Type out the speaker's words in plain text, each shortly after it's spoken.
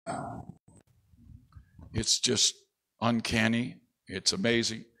It's just uncanny. It's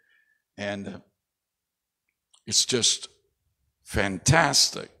amazing. And it's just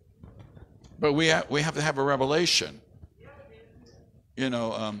fantastic. But we have to have a revelation.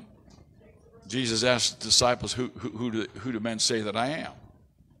 Jesus asked the disciples, who do men say that I am?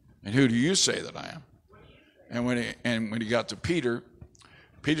 And who do you say that I am? And when he got to Peter,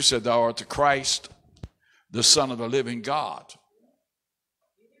 Peter said, thou art the Christ, the Son of the living God.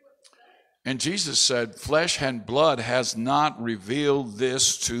 And Jesus said, flesh and blood has not revealed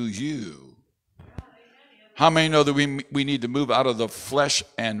this to you. How many know that we need to move out of the flesh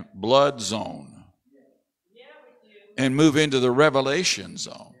and blood zone and move into the revelation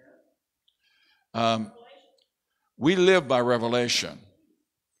zone? We live by revelation.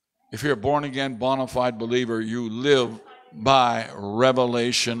 If you're a born-again, bona fide believer, you live by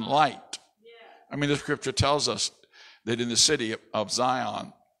revelation light. I mean, the scripture tells us that in the city of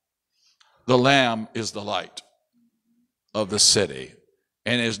Zion, the Lamb is the light of the city,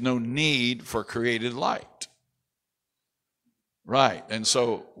 and there's no need for created light. Right, and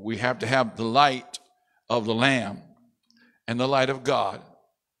so we have to have the light of the Lamb and the light of God,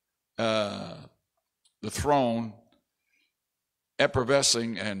 the throne,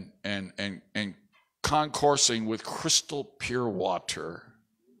 effervescing and concoursing with crystal pure water,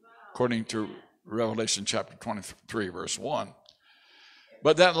 according to Revelation chapter 23, verse 1.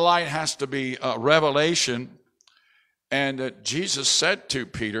 But that light has to be revelation. And Jesus said to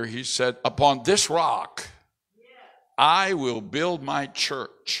Peter, he said, upon this rock, I will build my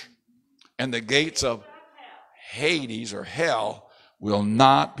church, and the gates of Hades or hell will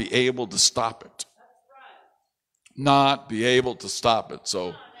not be able to stop it. Not be able to stop it.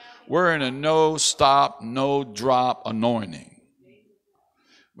 So we're in a no stop, no drop anointing.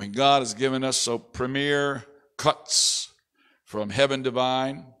 When God has given us so premier cuts from heaven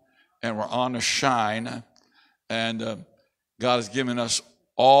divine, and we're on a shine, and God has given us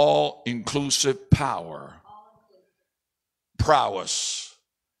all-inclusive power, prowess,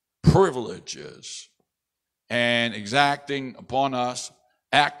 privileges, and acting upon us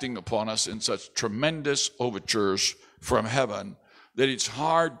in such tremendous overtures from heaven that it's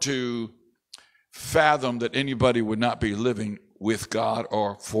hard to fathom that anybody would not be living with God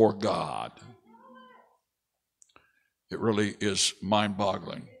or for God. It really is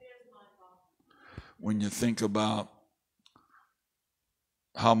mind-boggling when you think about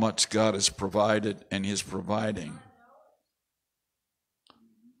how much God has provided and is providing,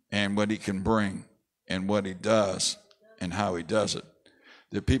 and what he can bring and what he does and how he does it.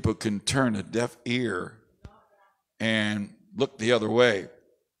 That people can turn a deaf ear and look the other way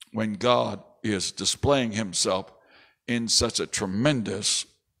when God is displaying himself in such a tremendous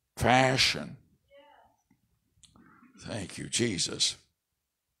fashion. Thank you, Jesus.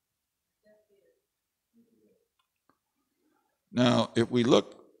 Now, if we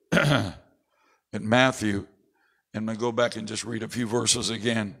look at Matthew, and I go back and just read a few verses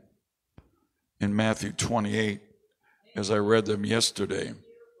again in Matthew 28, as I read them yesterday,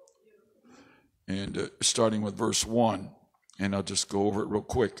 and starting with verse 1, and I'll just go over it real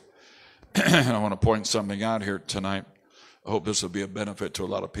quick. I want to point something out here tonight. I hope this will be a benefit to a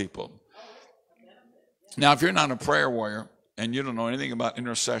lot of people. Now, if you're not a prayer warrior and you don't know anything about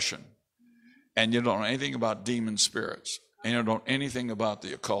intercession, and you don't know anything about demon spirits, and you don't know anything about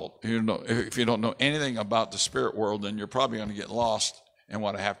the occult, if you don't know anything about the spirit world, then you're probably going to get lost in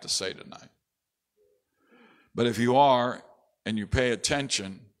what I have to say tonight. But if you are and you pay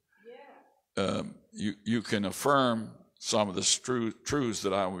attention, you can affirm some of the truths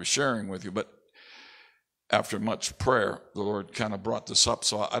that I was sharing with you. But after much prayer, the Lord kind of brought this up,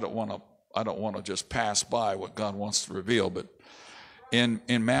 so I don't want to just pass by what God wants to reveal. But in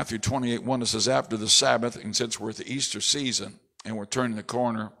Matthew 28:1, it says, after the Sabbath, and since we're at the Easter season, and we're turning the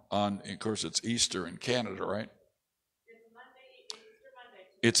corner on, of course, it's Easter in Canada, right?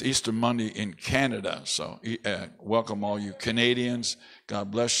 It's Easter Monday in Canada, so welcome all you Canadians. God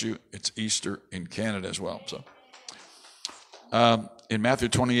bless you. It's Easter in Canada as well. So, in Matthew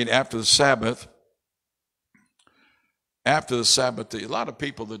 28, after the Sabbath, a lot of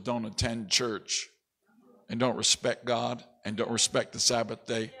people that don't attend church and don't respect God and don't respect the Sabbath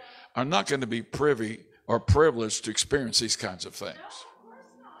day are not going to be privy or privileged to experience these kinds of things.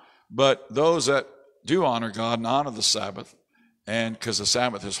 But those that do honor God and honor the Sabbath, and because the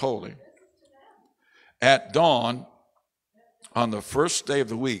Sabbath is holy, at dawn on the first day of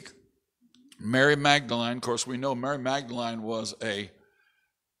the week, Mary Magdalene, of course we know Mary Magdalene was a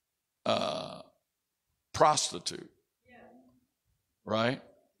prostitute, right?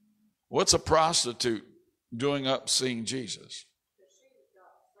 What's a prostitute doing up seeing Jesus?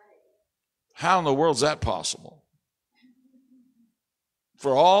 How in the world is that possible?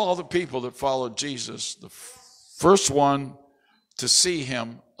 For all the people that followed Jesus, the first one to see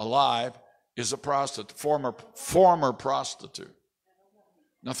him alive is a prostitute, former prostitute.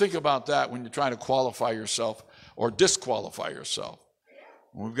 Now think about that when you're trying to qualify yourself or disqualify yourself.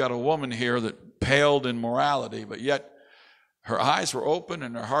 We've got a woman here that paled in morality, but yet her eyes were open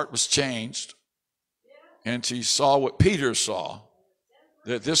and her heart was changed. And she saw what Peter saw,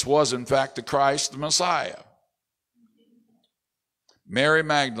 that this was in fact the Christ, the Messiah. Mary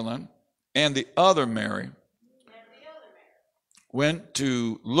Magdalene and the other Mary went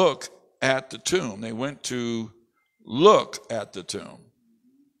to look at the tomb. They went to look at the tomb.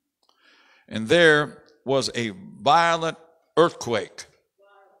 And there was a violent earthquake.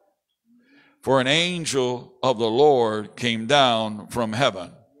 For an angel of the Lord came down from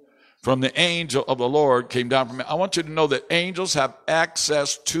heaven. From the angel of the Lord came down from heaven. I want you to know that angels have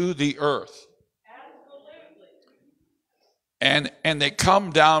access to the earth. Absolutely. And they come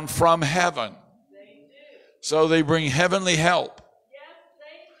down from heaven. They do. So they bring heavenly help. Yes,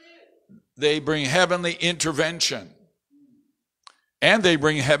 they do. They bring heavenly intervention. And they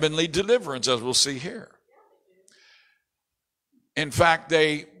bring heavenly deliverance, as we'll see here. In fact,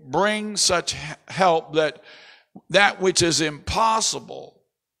 they bring such help that which is impossible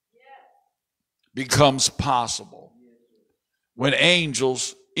becomes possible when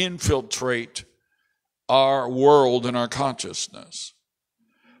angels infiltrate our world and our consciousness.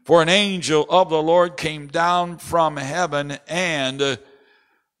 For an angel of the Lord came down from heaven, and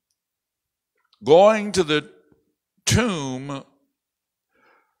going to the tomb,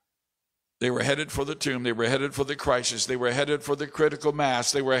 they were headed for the tomb. They were headed for the crisis. They were headed for the critical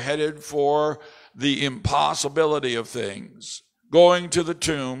mass. They were headed for the impossibility of things. Going to the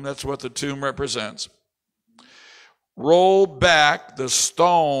tomb, that's what the tomb represents. Rolled back the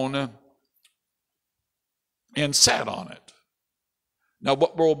stone and sat on it. Now,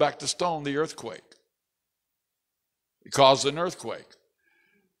 what rolled back the stone? The earthquake. It caused an earthquake.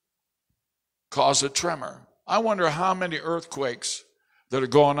 Caused a tremor. I wonder how many earthquakes that are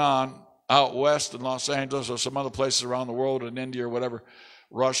going on out west in Los Angeles or some other places around the world, in India or whatever,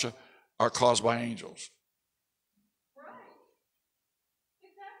 Russia, are caused by angels. Right.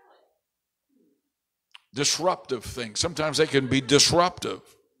 Exactly. Disruptive things. Sometimes they can be disruptive.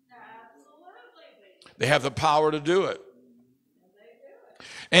 Absolutely. They have the power to do it.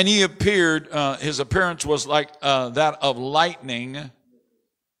 And he appeared, his appearance was like that of lightning,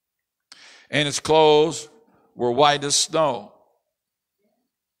 and his clothes were white as snow.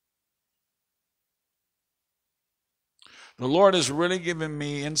 The Lord has really given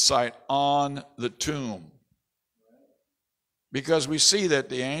me insight on the tomb, because we see that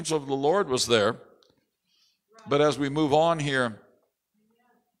the angel of the Lord was there. But as we move on here,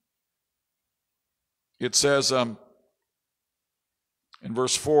 it says in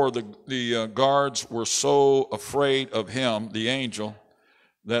verse 4, the guards were so afraid of him, the angel,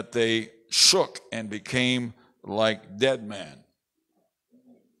 that they shook and became like dead men.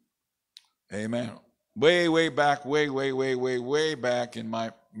 Amen. Way back, way back in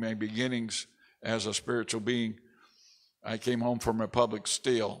my beginnings as a spiritual being, I came home from Republic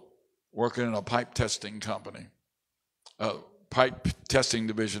Steel, working in a pipe testing company, pipe testing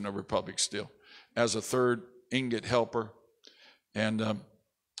division of Republic Steel, as a third ingot helper. And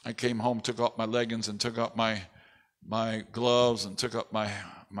I came home, took off my leggings and took off my gloves and took up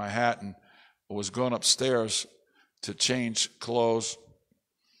my hat, and was going upstairs to change clothes.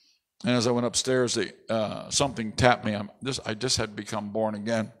 And as I went upstairs, something tapped me. I just had become born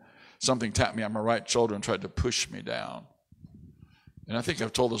again. Something tapped me on my right shoulder and tried to push me down. And I think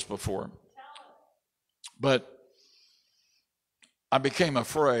I've told this before. But I became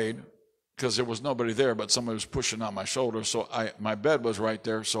afraid because there was nobody there, but somebody was pushing on my shoulder. So my bed was right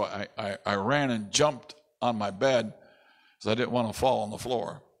there. So I ran and jumped on my bed because I didn't want to fall on the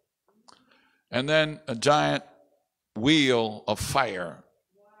floor. And then a giant wheel of fire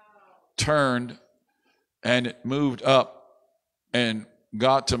turned, and it moved up and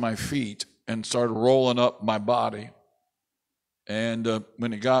got to my feet and started rolling up my body. And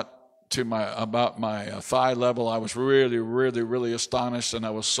when it got to about my thigh level, I was really astonished, and I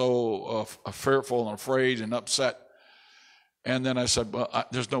was so fearful and afraid and upset. And then I said, well,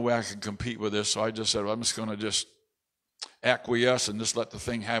 there's no way I can compete with this. So I just said, well, I'm just going to just acquiesce and just let the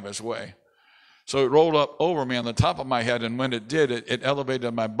thing have its way. So it rolled up over me on the top of my head, and when it did, it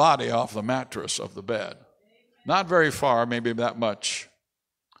elevated my body off the mattress of the bed. Not very far, maybe that much,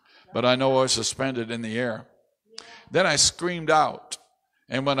 but I know I was suspended in the air. Then I screamed out,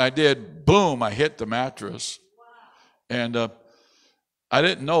 and when I did, boom, I hit the mattress. And I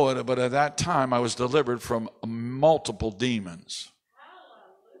didn't know it, but at that time I was delivered from multiple demons.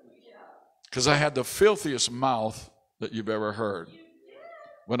 Because I had the filthiest mouth that you've ever heard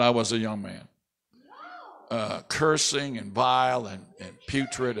when I was a young man. Cursing and vile and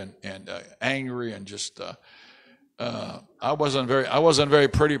putrid and angry and just I wasn't a very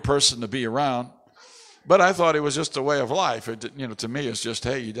pretty person to be around, but I thought it was just a way of life. To me, it's just,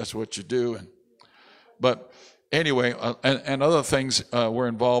 hey, that's what you do. But anyway, and other things were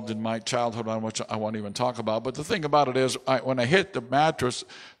involved in my childhood, which I won't even talk about. But the thing about it is, when I hit the mattress,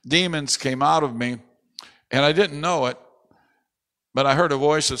 demons came out of me, and I didn't know it, but I heard a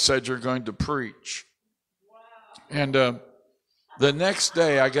voice that said, "You're going to preach." And the next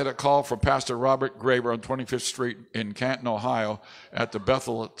day, I get a call from Pastor Robert Graber on 25th Street in Canton, Ohio, at the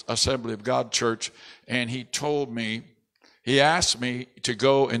Bethel Assembly of God Church, and he asked me to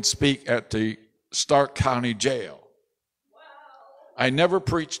go and speak at the Stark County Jail. I never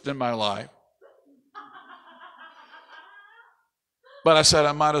preached in my life, but I said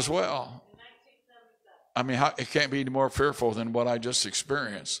I might as well. I mean, it can't be any more fearful than what I just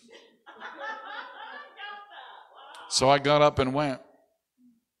experienced. So I got up and went.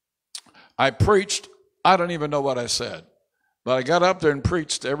 I preached. I don't even know what I said, but I got up there and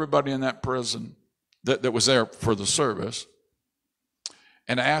preached to everybody in that prison that was there for the service.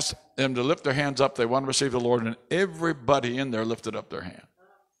 And I asked them to lift their hands up. They want to receive the Lord. And everybody in there lifted up their hand.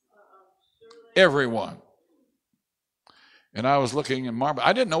 Everyone. And I was looking and marveling.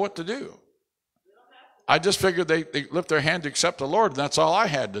 I didn't know what to do. I just figured they lift their hand to accept the Lord, and that's all I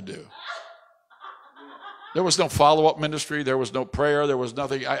had to do. There was no follow-up ministry. There was no prayer. There was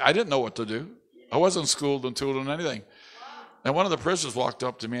nothing. I didn't know what to do. I wasn't schooled and tooled in anything. And one of the prisoners walked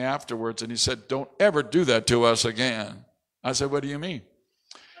up to me afterwards, and he said, "Don't ever do that to us again." I said, "What do you mean?"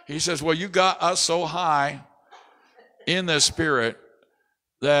 He says, "Well, you got us so high in the spirit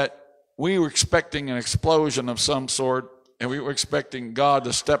that we were expecting an explosion of some sort, and we were expecting God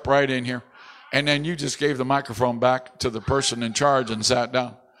to step right in here. And then you just gave the microphone back to the person in charge and sat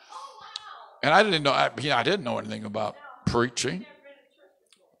down." And I didn't know anything about preaching.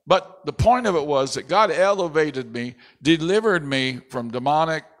 But the point of it was that God elevated me, delivered me from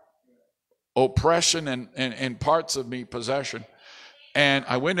demonic oppression and parts of me possession. And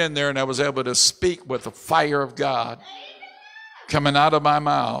I went in there and I was able to speak with the fire of God coming out of my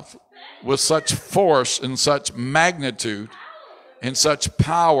mouth with such force and such magnitude and such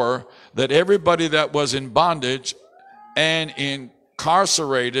power that everybody that was in bondage and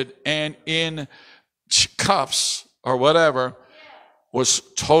incarcerated and in cuffs or whatever was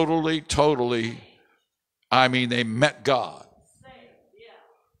totally, they met God.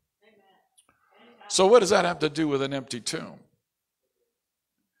 So what does that have to do with an empty tomb?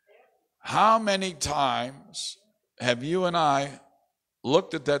 How many times have you and I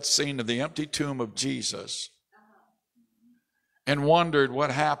looked at that scene of the empty tomb of Jesus and wondered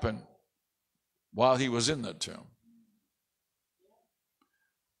what happened while he was in the tomb?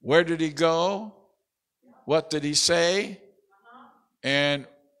 Where did he go? What did he say? And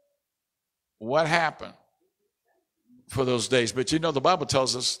what happened for those days? But the Bible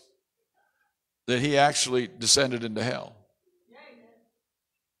tells us that he actually descended into hell.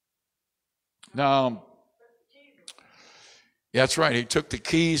 Now, that's right. He took the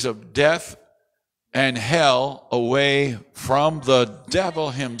keys of death and hell away from the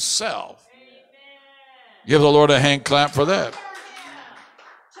devil himself. Give the Lord a hand clap for that.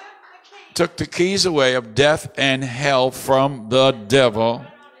 Took the keys away of death and hell from the devil,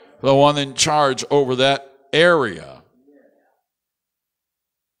 the one in charge over that area.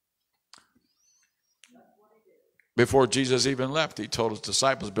 Before Jesus even left, he told his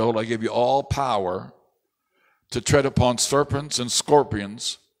disciples, "Behold, I give you all power to tread upon serpents and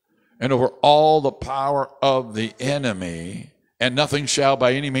scorpions and over all the power of the enemy, and nothing shall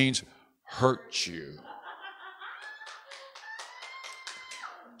by any means hurt you."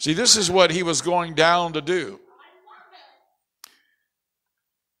 See, this is what he was going down to do.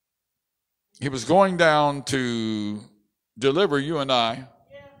 He was going down to deliver you and I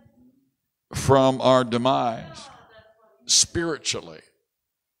from our demise spiritually.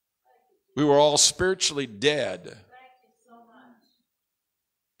 We were all spiritually dead.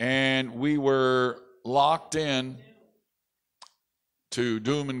 And we were locked in to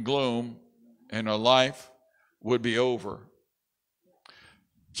doom and gloom, and our life would be over.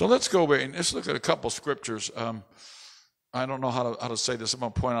 So let's go away and let's look at a couple scriptures. I don't know how to say this. I'm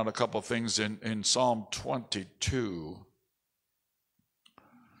going to point out a couple of things in Psalm 22.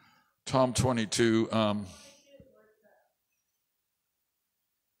 Psalm 22.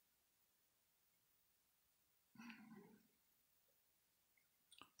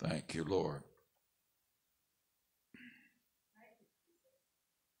 Thank you, Lord.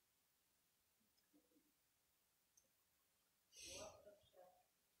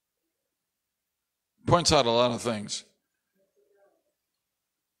 Points out a lot of things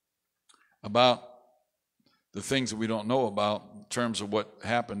about the things that we don't know about in terms of what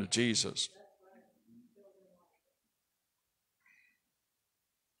happened to Jesus.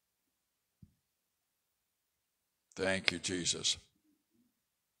 Thank you, Jesus.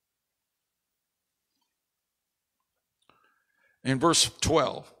 In verse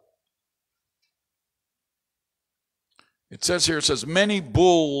 12, it says, many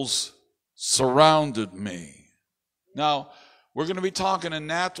bulls surrounded me. Now, we're going to be talking in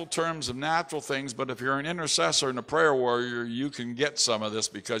natural terms of natural things, but if you're an intercessor and a prayer warrior, you can get some of this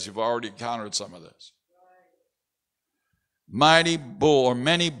because you've already encountered some of this. Many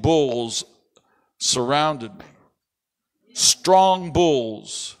bulls surrounded me. Strong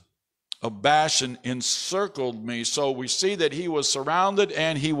bulls of Bashan encircled me. So we see that he was surrounded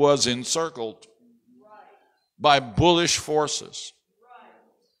and he was encircled by bullish forces.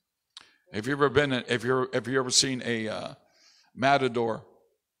 Have you ever seen a matador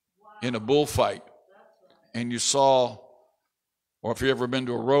in a bullfight, and you saw, or if you've ever been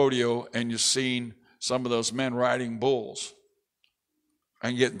to a rodeo and you've seen some of those men riding bulls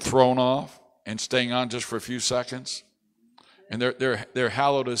and getting thrown off and staying on just for a few seconds? And they're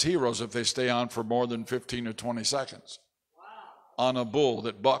hallowed as heroes if they stay on for more than 15 or 20 seconds. Wow. On a bull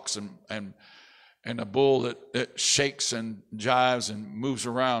that bucks and a bull that shakes and jives and moves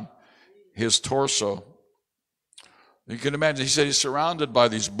around his torso. You can imagine, he said he's surrounded by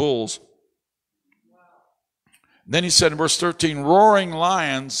these bulls. Wow. Then he said in verse 13, roaring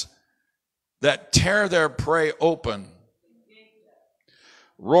lions that tear their prey open.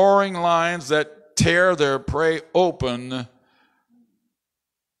 Roaring lions that tear their prey open,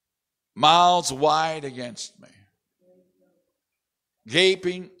 mouths wide against me.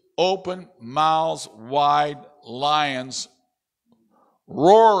 Gaping, open, mouths wide, lions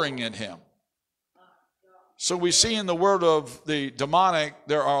roaring at him. So we see in the word of the demonic,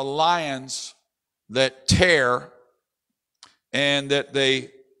 there are lions that tear and that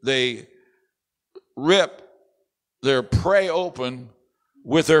they rip their prey open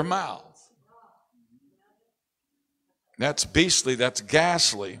with their mouth. That's beastly, that's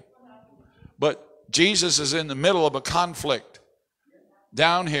ghastly. But Jesus is in the middle of a conflict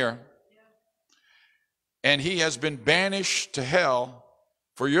down here, and he has been banished to hell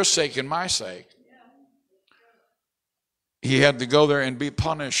for your sake and my sake. He had to go there and be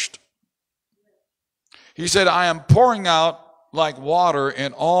punished. He said, I am pouring out like water,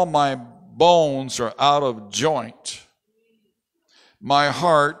 and all my bones are out of joint. My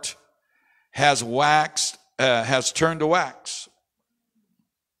heart has turned to wax.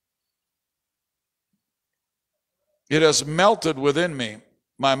 It has melted within me.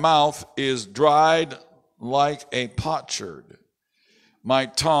 My mouth is dried like a potsherd. My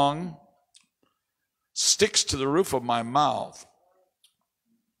tongue sticks to the roof of my mouth.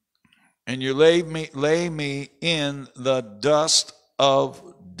 And you lay me in the dust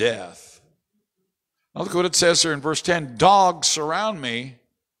of death. Now look what it says here in verse 10. Dogs surround me.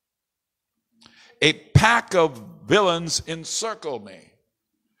 A pack of villains encircle me.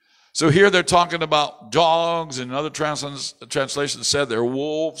 So here they're talking about dogs, and other translations said they're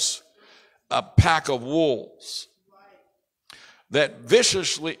wolves, a pack of wolves that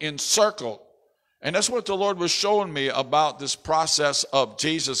viciously encircled. And that's what the Lord was showing me about this process of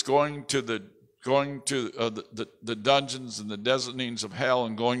Jesus going to the dungeons and the desertings of hell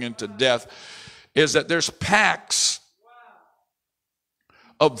and going into death, is that there's packs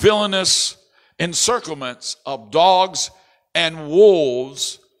of villainous encirclements of dogs and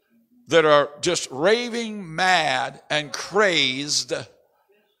wolves that are just raving mad and crazed.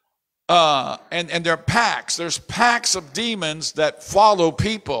 And they're packs. There's packs of demons that follow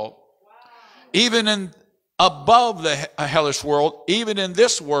people. Even above the hellish world, even in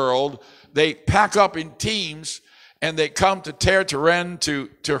this world, they pack up in teams and they come to tear, to rend, to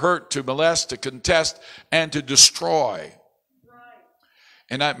hurt, to molest, to contest, and to destroy.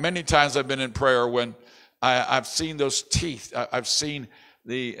 And many times I've been in prayer when I've seen those teeth. I've seen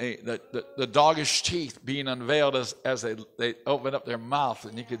the doggish teeth being unveiled as they open up their mouth,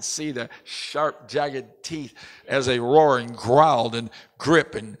 and you can see the sharp, jagged teeth as they roar and growl and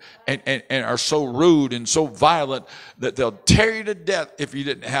grip and are so rude and so violent that they'll tear you to death if you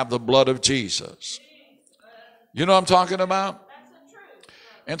didn't have the blood of Jesus. You know what I'm talking about?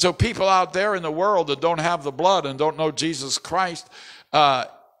 And so people out there in the world that don't have the blood and don't know Jesus Christ,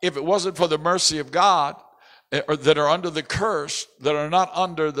 if it wasn't for the mercy of God, or that are under the curse, that are not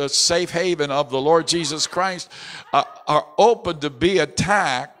under the safe haven of the Lord Jesus Christ, are open to be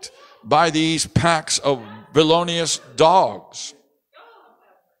attacked by these packs of villainous dogs.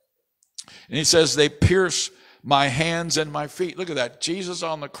 And he says, they pierce my hands and my feet. Look at that. Jesus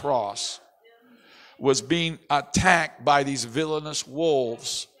on the cross was being attacked by these villainous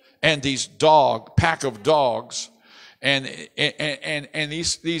wolves and these pack of dogs. And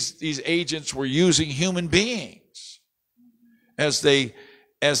these agents were using human beings as they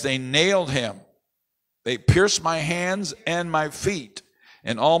nailed him. They pierced my hands and my feet,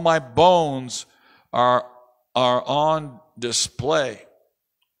 and all my bones are on display.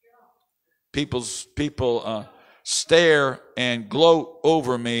 People stare and gloat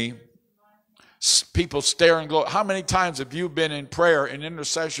over me. People stare and gloat. How many times have you been in prayer, in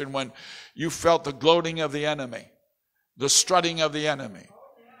intercession, when you felt the gloating of the enemy, the strutting of the enemy?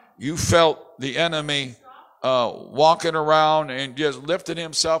 You felt the enemy walking around and just lifting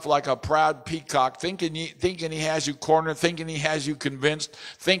himself like a proud peacock, thinking he has you cornered, thinking he has you convinced,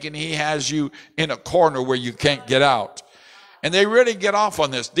 thinking he has you in a corner where you can't get out. And they really get off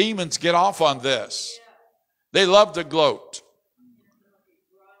on this. Demons get off on this. They love to gloat.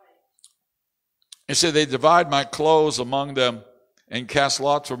 It said they divide my clothes among them and cast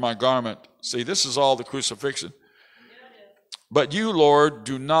lots for my garment. See, this is all the crucifixion. But you, Lord,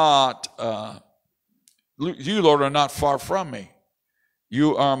 are not far from me.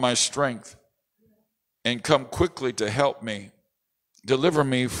 You are my strength, and come quickly to help me. Deliver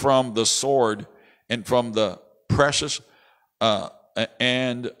me from the sword and from the precious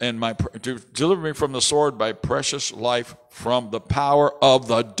deliver me from the sword, by precious life, from the power of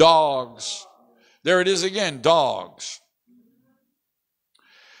the dogs. There it is again, dogs.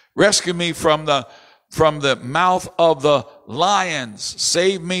 Rescue me from the mouth of the lions.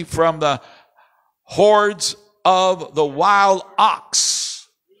 Save me from the hordes of the wild oxen.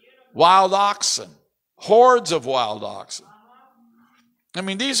 Hordes of wild oxen. I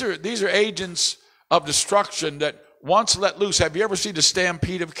mean, these are agents of destruction that once let loose. Have you ever seen a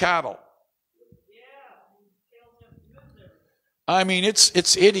stampede of cattle? I mean,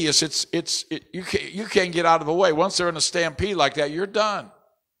 it's hideous. You can't get out of the way. Once they're in a stampede like that, you're done.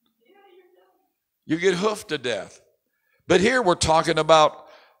 You get hoofed to death. But here we're talking about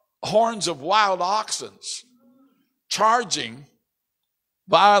horns of wild oxen charging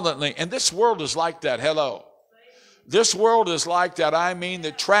violently. And this world is like that. Hello. This world is like that. I mean,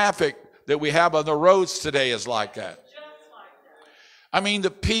 the traffic that we have on the roads today is like that. I mean, the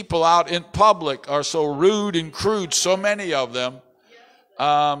people out in public are so rude and crude, so many of them.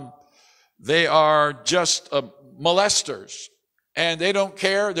 They are just molesters, and they don't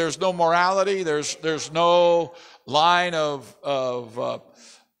care. There's no morality. There's no line of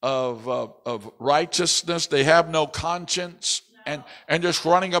righteousness. They have no conscience, and just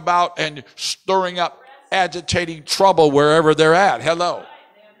running about and stirring up, agitating trouble wherever they're at. Hello.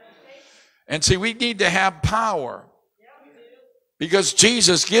 And see, we need to have power, because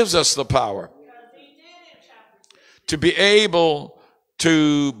Jesus gives us the power to be able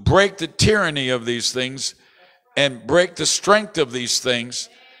to break the tyranny of these things, and break the strength of these things,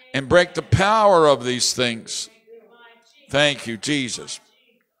 and break the power of these things. Thank you, Jesus.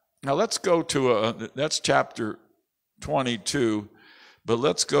 Now let's go to that's chapter 22, but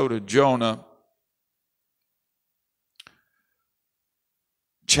let's go to Jonah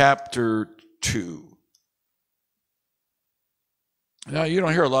chapter 2. Now, you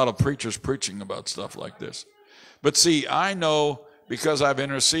don't hear a lot of preachers preaching about stuff like this. But see, I know, because I've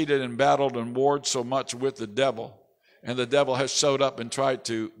interceded and battled and warred so much with the devil, and the devil has showed up and tried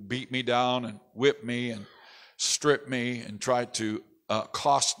to beat me down and whip me and strip me and tried to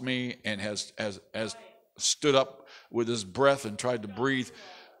cost me, and has stood up with his breath and tried to breathe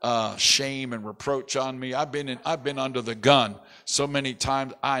shame and reproach on me. I've been under the gun so many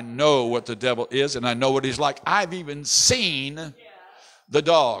times. I know what the devil is, and I know what he's like. I've even seen the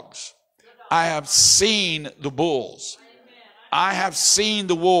dogs. I have seen the bulls. I have seen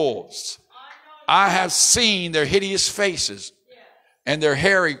the wolves. I have seen their hideous faces and their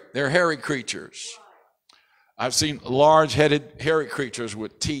hairy creatures. I've seen large-headed hairy creatures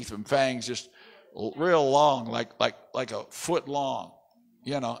with teeth and fangs just real long, like a foot long,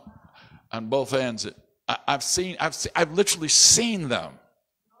 on both ends. I've literally seen them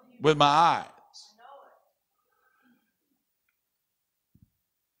with my eyes.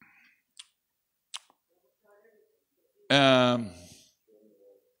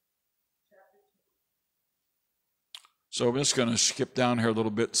 So I'm just going to skip down here a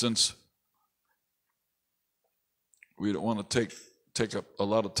little bit, since we don't want to take up a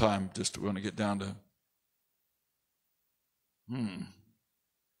lot of time. Just want to get down to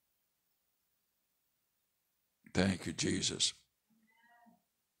Thank you, Jesus.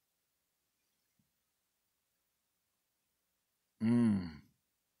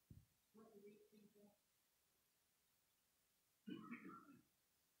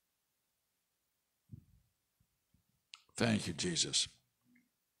 Thank you, Jesus.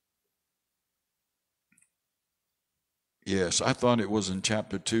 Yes, I thought it was in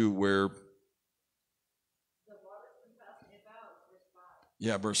chapter 2 where...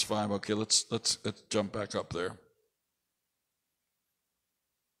 Yeah, verse 5. Okay, let's jump back up there.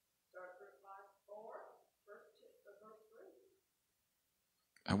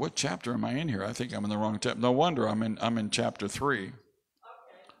 And what chapter am I in here? I think I'm in the wrong chapter. No wonder I'm in chapter 3.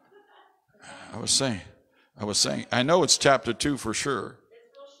 I was saying, I know it's chapter 2 for sure.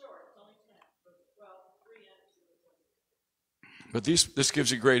 It's real short. It's only 10. Well, 3 and 2. But this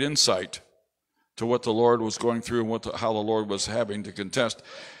gives you great insight to what the Lord was going through and how the Lord was having to contest.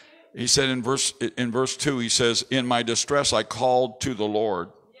 He said in verse 2, he says, "In my distress I called to the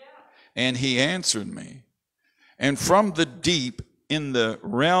Lord, and he answered me. And from the deep, in the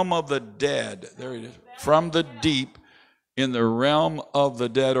realm of the dead," there it is, "from the deep, in the realm of the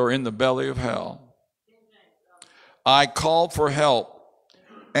dead," or in the belly of hell, "I called for help,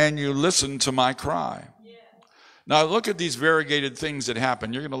 and you listened to my cry." Now look at these variegated things that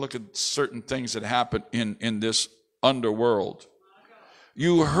happen. You're going to look at certain things that happen in this underworld.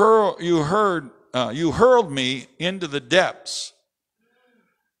 You hurled me into the depths.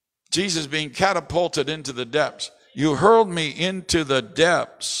 Jesus being catapulted into the depths. You hurled me into the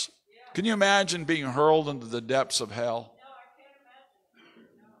depths. Can you imagine being hurled into the depths of hell?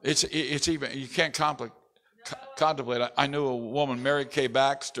 It's even, you can't contemplate. I knew a woman, Mary Kay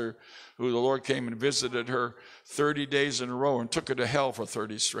Baxter, who the Lord came and visited her 30 days in a row and took her to hell for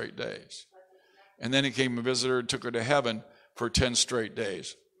 30 straight days. And then he came and visited her and took her to heaven for 10 straight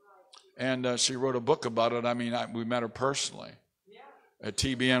days. And she wrote a book about it. I mean, we met her personally. At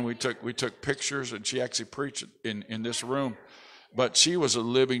TBN, we took pictures, and she actually preached in this room. But she was a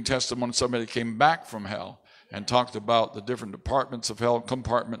living testimony of somebody that came back from hell and talked about the different departments of hell,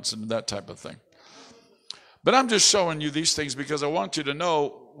 compartments, and that type of thing. But I'm just showing you these things because I want you to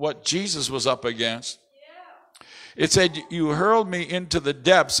know what Jesus was up against. It said, "You hurled me into the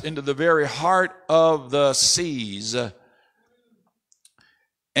depths, into the very heart of the seas."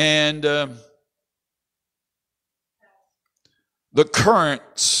 And the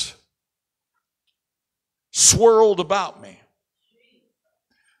currents swirled about me.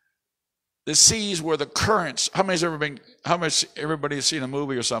 The seas were the currents. Everybody has seen a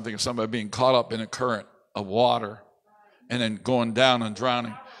movie or something of somebody being caught up in a current of water and then going down and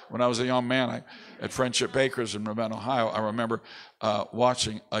drowning? When I was a young man, at Friendship Acres in Ravenna, Ohio, I remember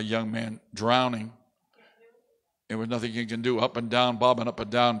watching a young man drowning. There was nothing you can do, up and down, bobbing up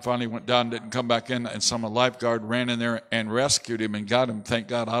and down. Finally went down, didn't come back in, and some lifeguard ran in there and rescued him and got him, thank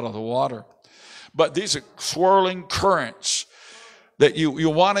God, out of the water. But these are swirling currents that you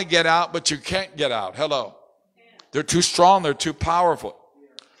want to get out, but you can't get out. Hello. They're too strong. They're too powerful.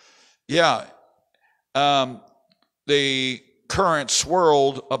 Yeah. The current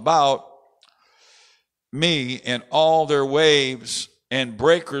swirled about me, and all their waves and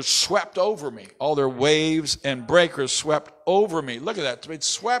breakers swept over me. All their waves and breakers swept over me. Look at that. It's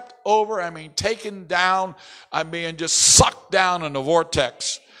swept over. I mean, taken down. I mean, just sucked down in a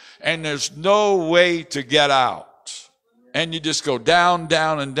vortex. And there's no way to get out. And you just go down,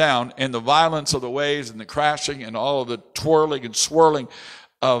 down, and down. And the violence of the waves and the crashing and all of the twirling and swirling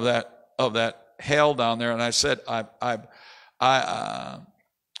of that hell down there. And I said, I've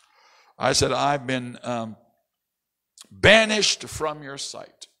been banished from your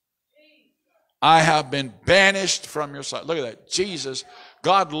sight. I have been banished from your sight. Look at that. Jesus,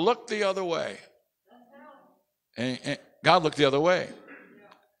 God looked the other way. And God looked the other way.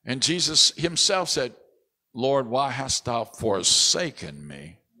 And Jesus himself said, "Lord, why hast thou forsaken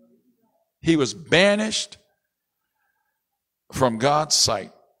me?" He was banished from God's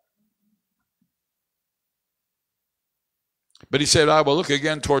sight. But he said, "I will look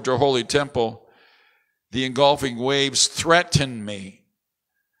again toward your holy temple. The engulfing waves threatened me.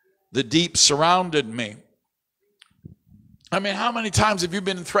 The deep surrounded me." I mean, how many times have you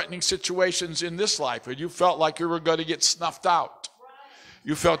been in threatening situations in this life where you felt like you were going to get snuffed out?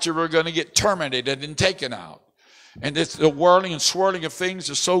 You felt you were going to get terminated and taken out. And it's the whirling and swirling of things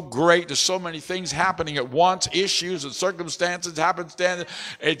is so great. There's so many things happening at once, issues and circumstances, happenstance.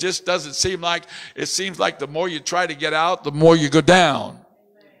 It just doesn't seem like, it seems like the more you try to get out, the more you go down.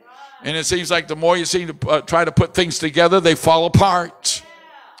 And it seems like the more you seem to try to put things together, they fall apart.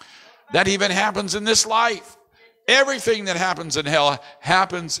 That even happens in this life. Everything that happens in hell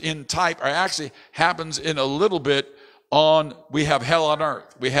happens in type, or actually happens in a little bit on, we have hell on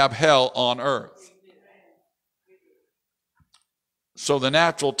earth. We have hell on earth. So the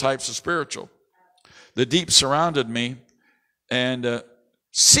natural types of spiritual. The deep surrounded me, and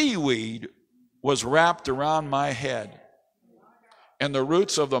seaweed was wrapped around my head, and the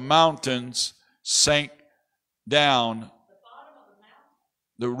roots of the mountains sank down.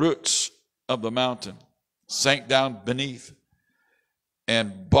 The roots of the mountain sank down beneath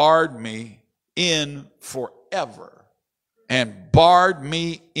and barred me in forever. And barred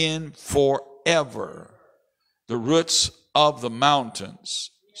me in forever. The roots of the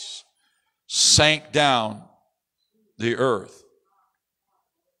mountains sank down the earth.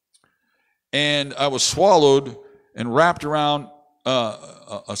 And I was swallowed and wrapped around,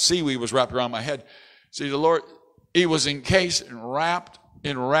 a seaweed was wrapped around my head. See, the Lord, he was encased and wrapped,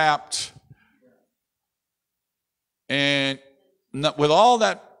 and with all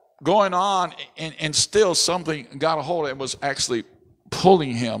that going on, and still something got a hold of it, was actually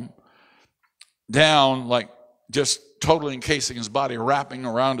pulling him down, like just totally encasing his body, wrapping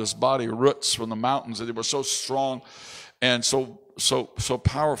around his body, roots from the mountains. They were so strong and so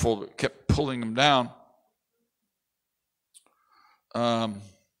powerful, it kept pulling him down. And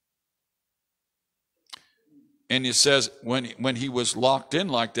he says when he was locked in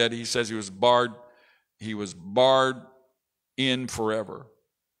like that, he says he was barred in forever.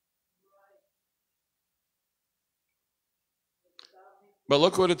 But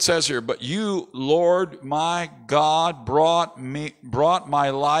look what it says here. But you, Lord my God, brought my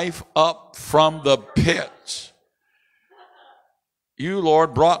life up from the pit. You,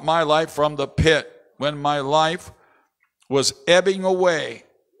 Lord, brought my life from the pit. When my life was ebbing away,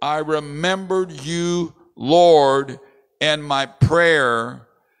 I remembered you, Lord, and my prayer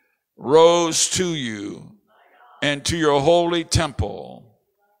rose to you and to your holy temple.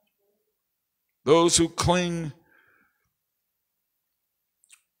 Those who cling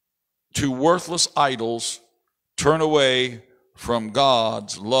to worthless idols turn away from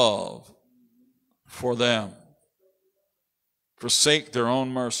God's love for them. Forsake their own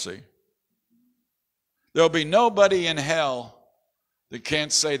mercy. There'll be nobody in hell that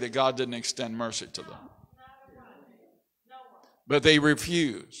can't say that God didn't extend mercy to them. But they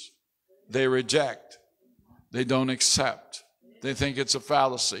refuse. They reject. They don't accept. They think it's a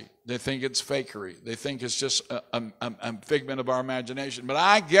fallacy. They think it's fakery. They think it's just a figment of our imagination. But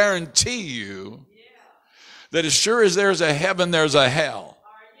I guarantee you that as sure as there's a heaven, there's a hell.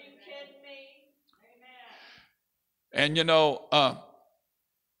 Are you kidding me? Amen. And you know,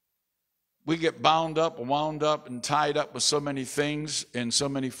 we get bound up, wound up, and tied up with so many things and so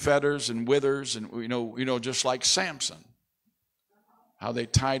many fetters and withers, and you know, just like Samson, how they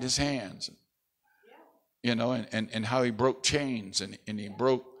tied his hands, you know, and how he broke chains, and he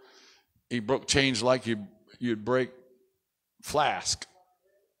broke chains like you'd break flask,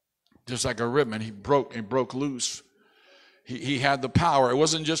 just like a ribbon. He broke loose. He had the power. It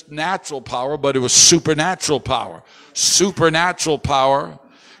wasn't just natural power, but it was supernatural power. Supernatural power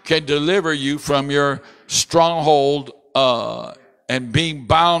can deliver you from your stronghold and being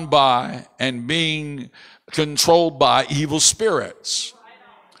bound by and being controlled by evil spirits.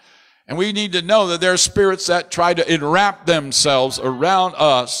 And we need to know that there are spirits that try to enwrap themselves around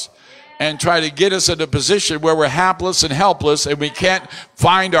us and try to get us in a position where we're hapless and helpless, and we can't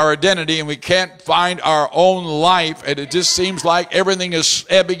find our identity, and we can't find our own life, and it just seems like everything is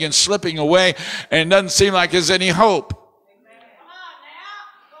ebbing and slipping away, and it doesn't seem like there's any hope.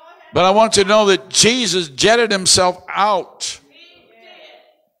 But I want you to know that Jesus jetted himself out.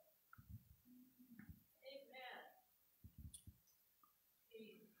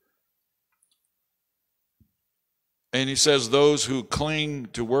 And he says, those who cling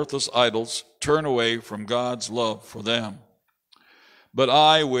to worthless idols turn away from God's love for them. But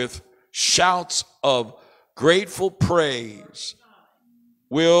I, with shouts of grateful praise,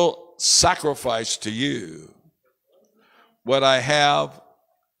 will sacrifice to you what I have.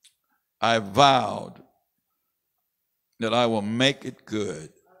 I vowed that I will make it good.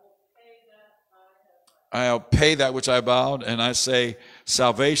 I'll pay that which I vowed, and I say,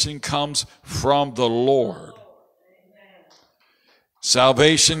 salvation comes from the Lord.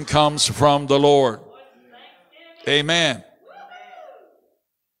 Salvation comes from the Lord. Amen.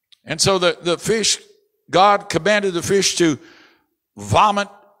 And so the fish, God commanded the fish to vomit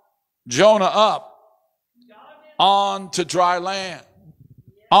Jonah up onto dry land.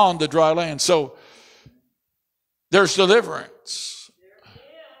 On the dry land. So there's deliverance.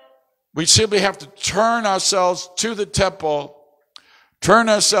 We simply have to turn ourselves to the temple, turn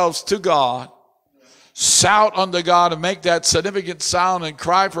ourselves to God, shout unto God and make that significant sound and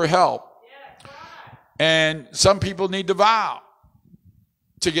cry for help. And some people need to vow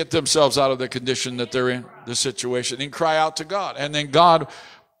to get themselves out of the condition that they're in, the situation, and cry out to God. And then God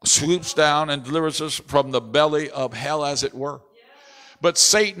swoops down and delivers us from the belly of hell, as it were. But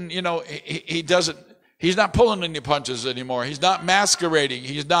Satan, you know, he's not pulling any punches anymore. He's not masquerading.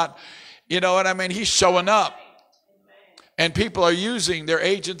 He's not, you know what I mean? He's showing up. And people are using, they're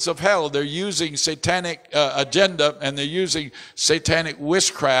agents of hell. They're using satanic agenda, and they're using satanic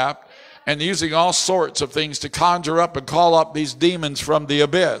witchcraft, and they're using all sorts of things to conjure up and call up these demons from the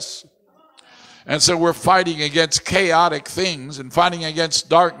abyss. And so we're fighting against chaotic things, and fighting against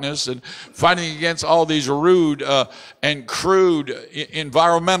darkness, and fighting against all these rude and crude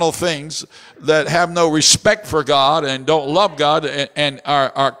environmental things that have no respect for God and don't love God and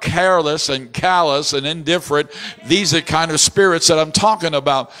are careless and callous and indifferent. These are the kind of spirits that I'm talking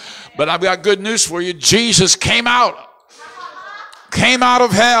about. But I've got good news for you. Jesus came out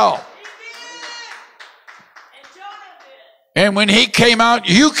of hell. And when he came out,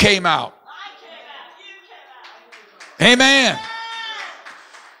 you came out. Amen.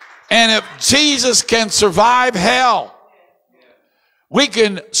 And if Jesus can survive hell, we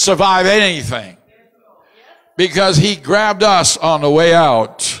can survive anything, because he grabbed us on the way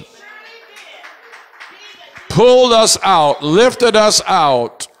out, pulled us out, lifted us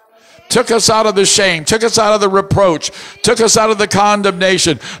out, took us out of the shame, took us out of the reproach, took us out of the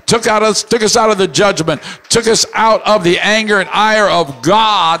condemnation, took us out of the judgment, took us out of the anger and ire of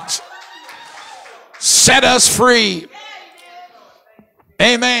God, set us free.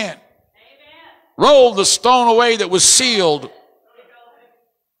 Amen. Rolled the stone away that was sealed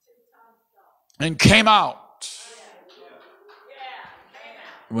and came out.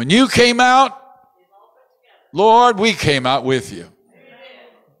 When you came out, Lord, we came out with you.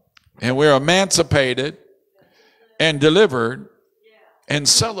 And we're emancipated and delivered and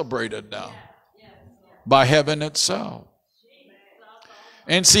celebrated now by heaven itself.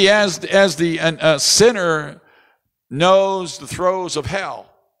 And see, as the sinner knows the throes of hell,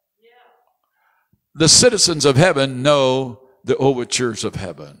 the citizens of heaven know the overtures of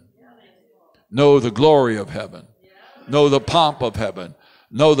heaven, know the glory of heaven, know the pomp of heaven,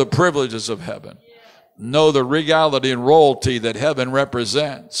 know the privileges of heaven, know the regality and royalty that heaven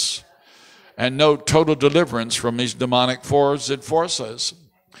represents, and know total deliverance from these demonic forces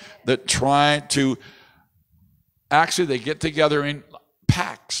that try to, actually they get together in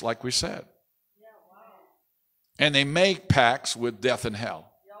pacts, like we said. And they make pacts with death and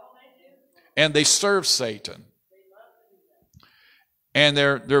hell. And they serve Satan. And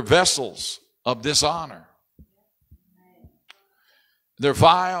they're vessels of dishonor. They're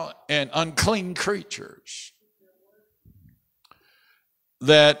vile and unclean creatures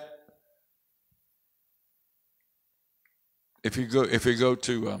that, if you go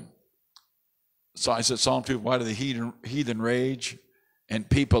to so I said Psalm 2, why do the heathen rage and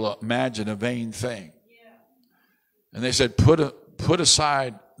people imagine a vain thing? And they said, put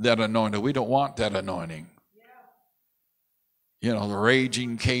aside that anointing. We don't want that anointing. You know, the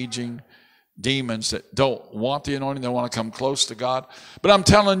raging, caging demons that don't want the anointing. They want to come close to God. But I'm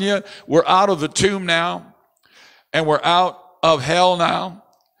telling you, we're out of the tomb now, and we're out of hell now,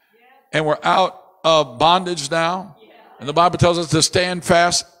 and we're out of bondage now. And the Bible tells us to stand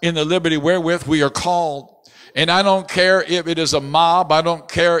fast in the liberty wherewith we are called. And I don't care if it is a mob. I don't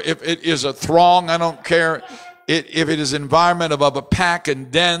care if it is a throng. I don't care if it is environment of a pack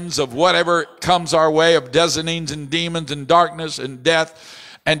and dens of whatever comes our way, of designings and demons and darkness and death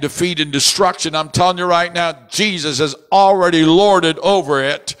and defeat and destruction. I'm telling you right now, Jesus has already lorded over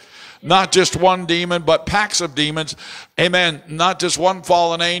it. Not just one demon, but packs of demons. Amen. Not just one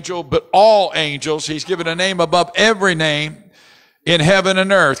fallen angel, but all angels. He's given a name above every name in heaven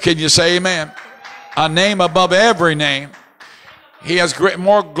and earth. Can you say amen? A name above every name. He has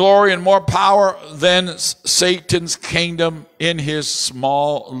more glory and more power than Satan's kingdom in his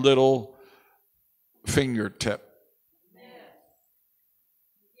small little fingertip.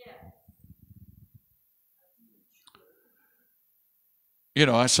 You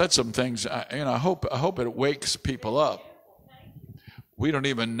know, I said some things, I hope it wakes people up. We don't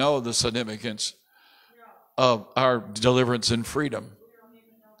even know the significance of our deliverance and freedom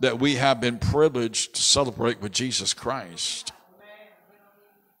that we have been privileged to celebrate with Jesus Christ.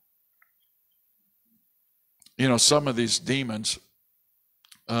 You know, some of these demons,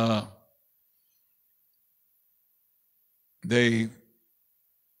 they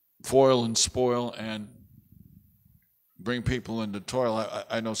foil and spoil and bring people into toil.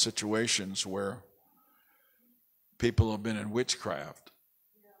 I know situations where people have been in witchcraft,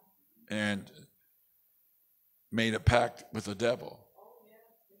 and made a pact with the devil.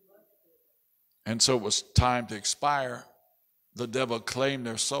 And so it was time to expire. The devil claimed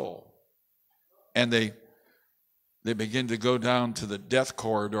their soul. And they begin to go down to the death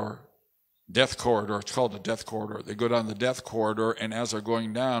corridor. Death corridor, it's called the death corridor. They go down the death corridor, and as they're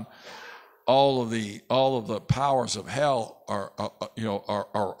going down, all of the powers of hell are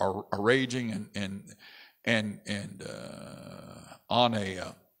raging and on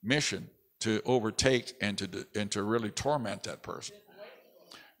a mission to overtake and to really torment that person.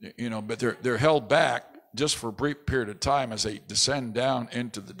 But they're held back just for a brief period of time as they descend down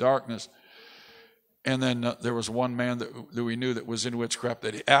into the darkness. And then there was one man that we knew that was in witchcraft,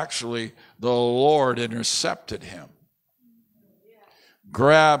 that the Lord intercepted him,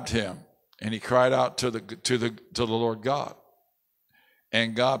 grabbed him, and he cried out to the Lord God.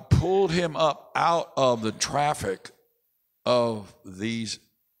 And God pulled him up out of the traffic of these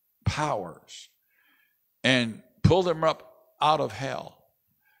powers and pulled him up out of hell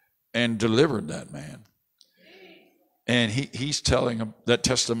and delivered that man. And he's telling him that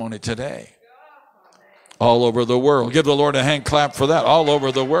testimony today all over the world. Give the Lord a hand clap for that. All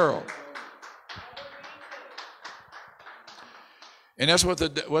over the world. And that's what the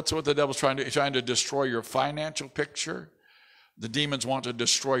devil's trying to do. He's trying to destroy your financial picture. The demons want to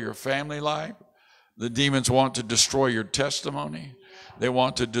destroy your family life. The demons want to destroy your testimony. They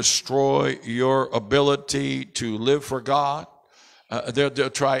want to destroy your ability to live for God.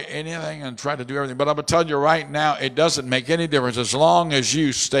 They'll try anything and try to do everything. But I'm going to tell you right now, it doesn't make any difference as long as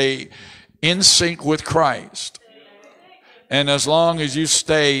you stay in sync with Christ. And as long as you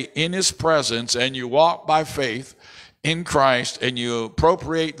stay in his presence and you walk by faith in Christ and you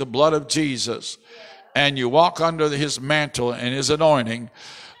appropriate the blood of Jesus and you walk under his mantle and his anointing,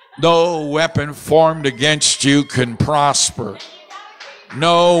 no weapon formed against you can prosper.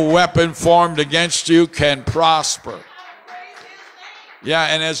 No weapon formed against you can prosper. Yeah,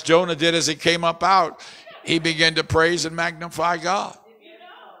 and as Jonah did as he came up out, he began to praise and magnify God.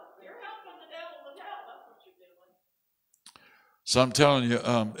 So I'm telling you,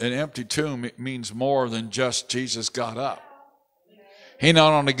 an empty tomb, it means more than just Jesus got up. He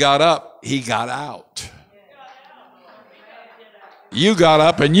not only got up, he got out. You got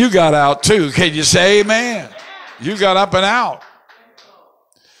up and you got out too. Can you say amen? You got up and out.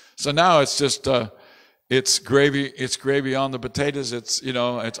 So now it's just, it's gravy on the potatoes.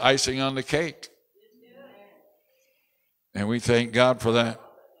 It's icing on the cake. And we thank God for that.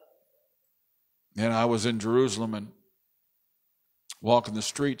 And I was in Jerusalem and walking the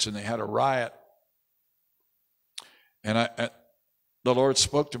streets, and they had a riot. And the Lord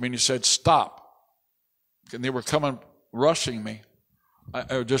spoke to me, and he said, stop. And they were coming, rushing me,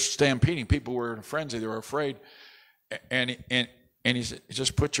 just stampeding. People were in a frenzy. They were afraid. And he said,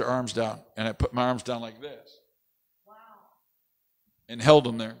 just put your arms down. And I put my arms down like this. Wow. And held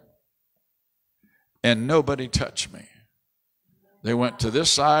them there. And nobody touched me. They went to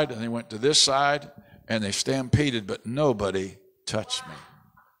this side, and they went to this side, and they stampeded, but nobody touched me.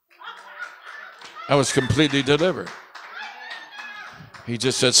 I was completely delivered. He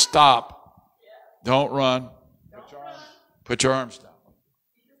just said, stop. Don't run. Put your arms down.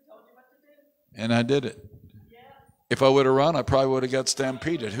 And I did it. If I would have run, I probably would have got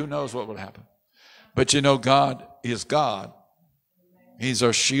stampeded. Who knows what would happen? But God is God. He's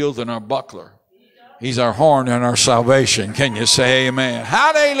our shield and our buckler. He's our horn and our salvation. Can you say amen?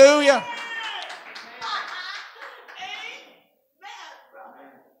 Hallelujah.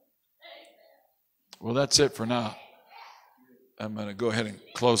 Well, that's it for now. I'm going to go ahead and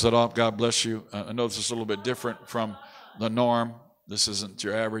close it off. God bless you. I know this is a little bit different from the norm. This isn't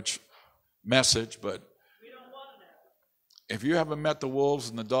your average message, but if you haven't met the wolves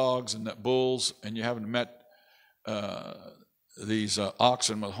and the dogs and the bulls, and you haven't met these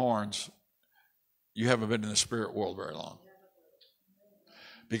oxen with horns, you haven't been in the spirit world very long.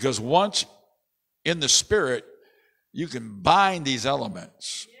 Because once in the spirit, you can bind these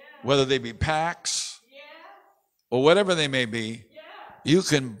elements, whether they be packs or whatever they may be. You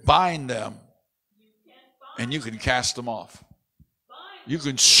can bind them and you can cast them off. You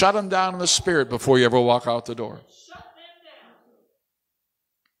can shut them down in the spirit before you ever walk out the door.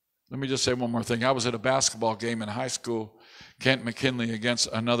 Let me just say one more thing. I was at a basketball game in high school, Kent McKinley against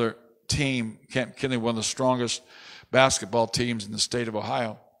another team. Kent McKinley, one of the strongest basketball teams in the state of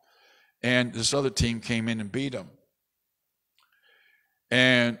Ohio. And this other team came in and beat them.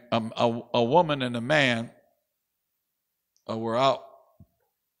 And a woman and a man were out.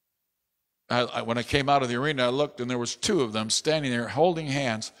 When I came out of the arena, I looked, and there was two of them standing there holding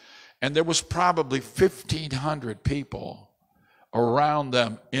hands. And there was probably 1,500 people around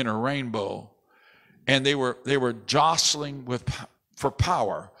them in a rainbow. and they were jostling for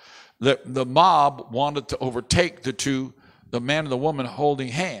power. The mob wanted to overtake the man and the woman holding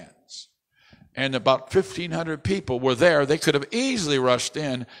hands. And about 1,500 people were there. They could have easily rushed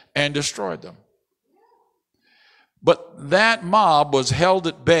in and destroyed them. But that mob was held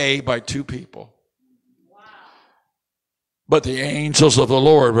at bay by 2 people. Wow. But the angels of the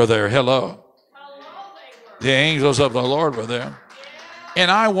Lord were there. Hello. Hello, they were. The angels of the Lord were there. Yeah.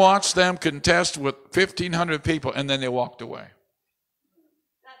 And I watched them contest with 1,500 people, and then they walked away.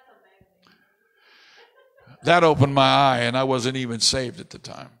 That's amazing. That opened my eye, and I wasn't even saved at the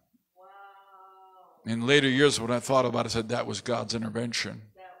time. Wow. In later years, when I thought about it, I said that was God's intervention.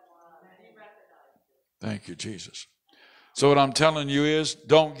 That was. He recognized it. Thank you, Jesus. So what I'm telling you is,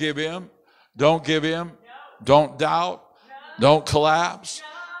 don't give in. Don't give in. No. Don't doubt. No. Don't collapse.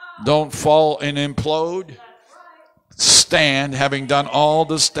 No. Don't fall and implode. That's right. Stand, having done all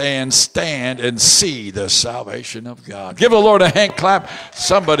to stand and see the salvation of God. Give the Lord a hand clap.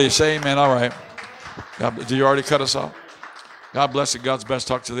 Somebody say amen. All right. God, did you already cut us off? God bless you. God's best.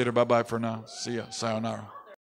 Talk to you later. Bye-bye for now. See ya. Sayonara.